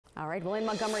All right, well, in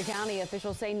Montgomery County,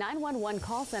 officials say 911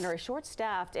 call center is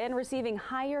short-staffed and receiving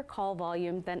higher call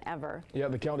volume than ever. Yeah,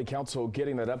 the county council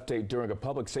getting that update during a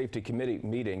public safety committee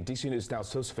meeting. DC News Now's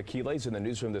Tosin Fakile is in the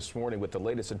newsroom this morning with the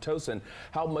latest. And Tosin,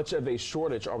 how much of a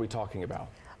shortage are we talking about?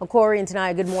 Well, Corey and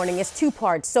Tanaya, good morning. It's two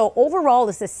parts. So overall,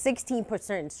 it's a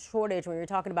 16% shortage when you're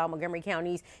talking about Montgomery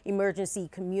County's Emergency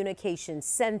Communications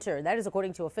Center. That is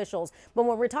according to officials. But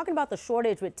when we're talking about the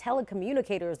shortage with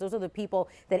telecommunicators, those are the people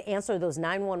that answer those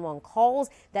 911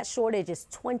 calls, that shortage is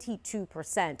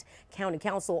 22%. County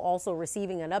Council also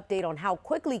receiving an update on how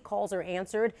quickly calls are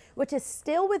answered, which is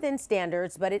still within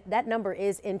standards, but that number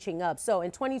is inching up. So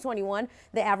in 2021,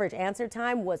 the average answer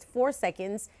time was 4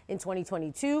 seconds. In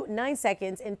 2022, 9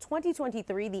 seconds. In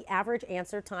 2023, the average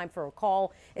answer time for a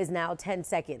call is now 10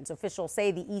 seconds. Officials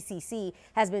say the ECC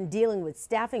has been dealing with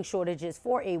staffing shortages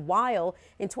for a while.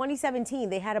 In 2017,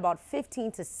 they had about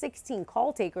 15 to 16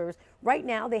 call takers. Right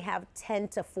now, they have 10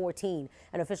 to 14.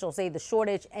 And officials say the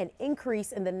shortage and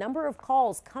increase in the number of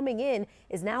calls coming in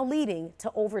is now leading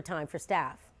to overtime for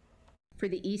staff. For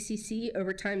the ECC,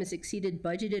 overtime has exceeded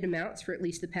budgeted amounts for at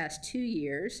least the past 2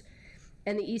 years.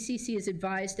 And the ECC is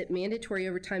advised that mandatory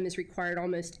overtime is required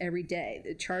almost every day.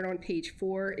 The chart on page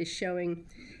 4 is showing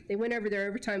they went over their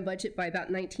overtime budget by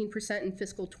about 19% in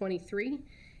fiscal 23,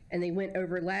 and they went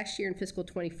over last year in fiscal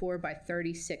 24 by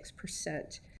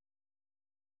 36%.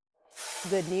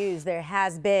 Good news. There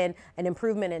has been an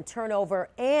improvement in turnover,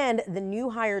 and the new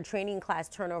hire training class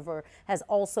turnover has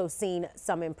also seen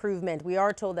some improvement. We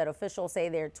are told that officials say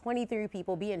there are 23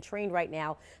 people being trained right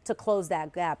now to close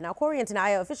that gap. Now, Corey and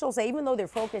Tanaya, officials say even though their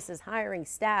focus is hiring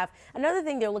staff, another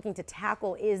thing they're looking to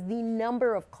tackle is the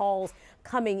number of calls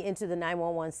coming into the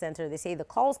 911 center. They say the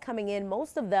calls coming in,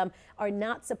 most of them are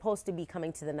not supposed to be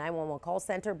coming to the 911 call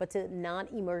center, but to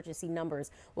non-emergency numbers.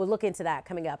 We'll look into that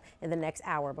coming up in the next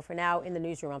hour. But for now, in the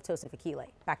newsroom, I'm Tosin Fakile.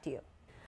 Back to you.